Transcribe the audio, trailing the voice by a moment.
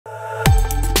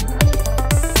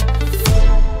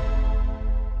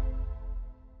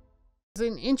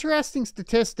interesting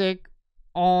statistic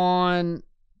on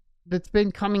that's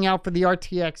been coming out for the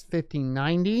RTX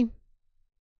 5090,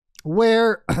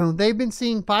 where they've been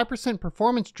seeing 5%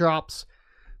 performance drops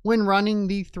when running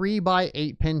the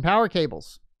 3x8 pin power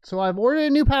cables. So I've ordered a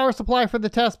new power supply for the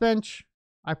test bench.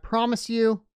 I promise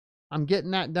you, I'm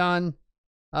getting that done.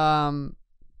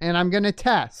 And I'm going to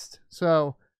test.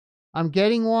 So I'm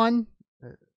getting one,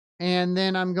 and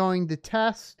then I'm going to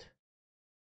test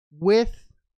with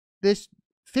this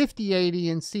 5080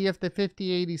 and see if the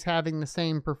 5080 is having the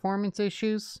same performance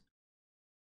issues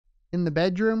in the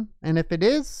bedroom. And if it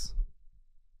is,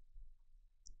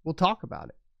 we'll talk about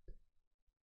it.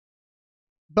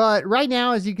 But right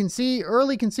now, as you can see,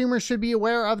 early consumers should be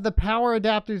aware of the power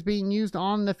adapters being used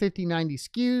on the 5090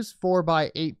 SKUs.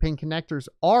 4x8 pin connectors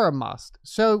are a must.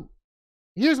 So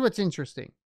here's what's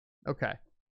interesting. Okay.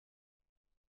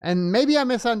 And maybe I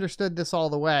misunderstood this all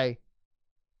the way.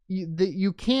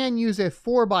 You can use a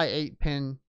 4x8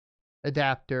 pin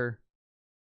adapter,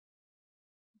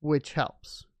 which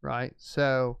helps, right?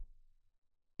 So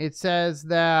it says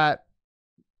that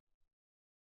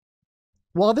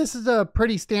while this is a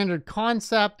pretty standard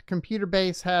concept, Computer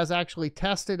Base has actually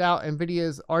tested out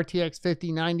NVIDIA's RTX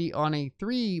 5090 on a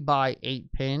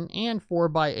 3x8 pin and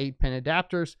 4x8 pin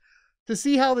adapters to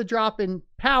see how the drop in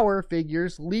power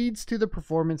figures leads to the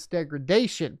performance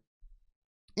degradation.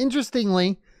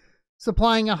 Interestingly,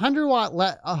 supplying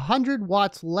 100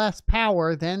 watts less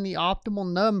power than the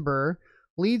optimal number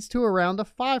leads to around a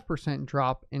 5%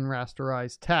 drop in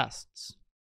rasterized tests.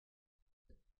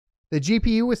 The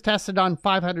GPU was tested on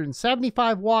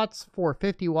 575 watts,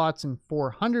 450 watts, and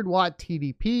 400 watt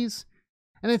TDPs,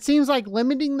 and it seems like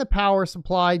limiting the power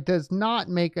supply does not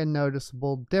make a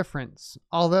noticeable difference,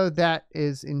 although that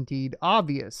is indeed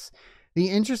obvious. The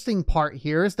interesting part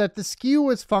here is that the SKU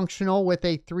was functional with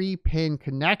a 3-pin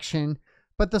connection,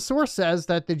 but the source says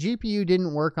that the GPU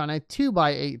didn't work on a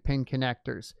 2x8 pin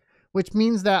connectors, which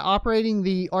means that operating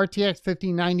the RTX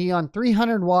 5090 on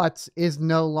 300 watts is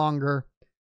no longer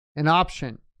an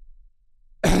option.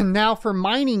 Now for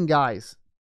mining guys,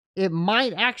 it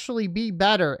might actually be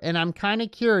better, and I'm kind of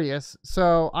curious.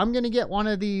 So I'm going to get one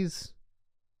of these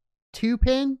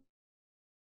 2-pin,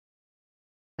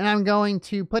 and I'm going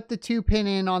to put the 2-pin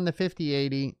in on the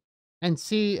 5080 and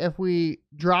see if we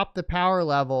drop the power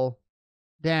level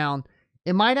down.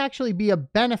 It might actually be a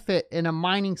benefit in a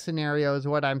mining scenario is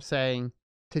what I'm saying,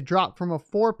 to drop from a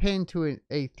 4-pin to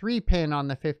a 3-pin on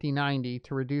the 5090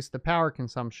 to reduce the power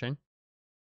consumption,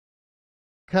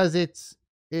 because it's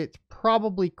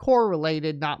probably core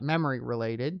related, not memory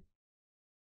related.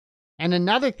 And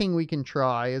another thing we can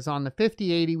try is on the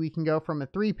 5080, we can go from a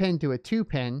 3-pin to a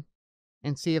 2-pin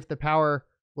and see if the power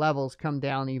levels come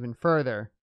down even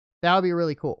further. That would be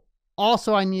really cool.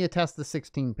 Also, I need to test the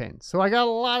 16 pins. So I got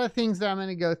a lot of things that I'm going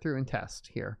to go through and test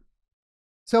here.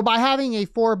 So by having a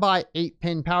 4x8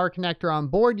 pin power connector on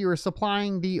board, you are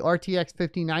supplying the RTX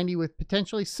 5090 with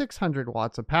potentially 600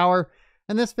 watts of power.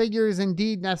 And this figure is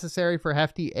indeed necessary for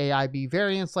hefty AIB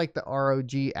variants like the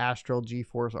ROG Astral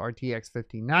GeForce RTX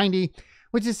 5090,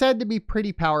 which is said to be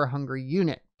pretty power hungry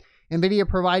unit. NVIDIA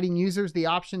providing users the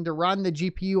option to run the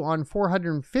GPU on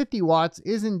 450 watts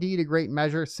is indeed a great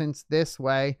measure, since this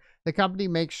way the company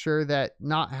makes sure that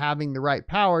not having the right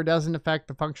power doesn't affect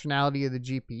the functionality of the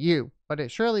GPU, but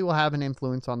it surely will have an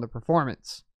influence on the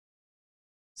performance.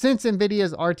 Since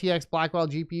NVIDIA's RTX Blackwell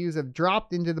GPUs have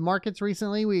dropped into the markets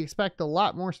recently, we expect a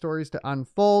lot more stories to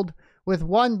unfold, with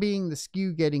one being the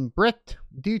SKU getting bricked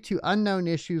due to unknown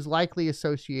issues likely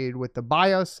associated with the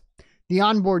BIOS, the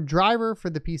onboard driver for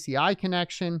the PCI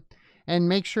connection, and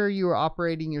make sure you are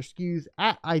operating your SKUs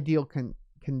at ideal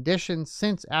conditions,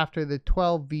 since after the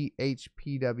 12V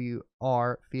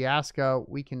HPWR fiasco,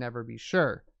 we can never be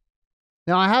sure.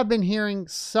 Now, I have been hearing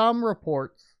some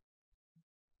reports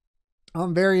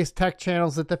on various tech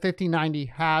channels that the 5090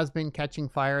 has been catching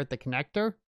fire at the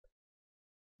connector.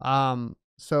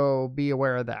 So be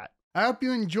aware of that. I hope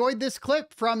you enjoyed this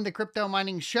clip from the Crypto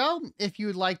Mining Show. If you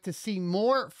would like to see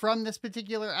more from this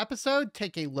particular episode,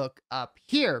 take a look up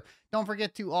here. Don't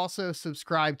forget to also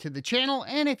subscribe to the channel.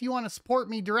 And if you want to support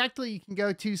me directly, you can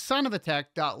go to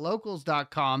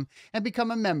sonofatech.locals.com and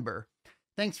become a member.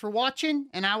 Thanks for watching,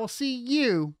 and I will see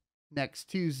you next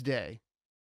Tuesday.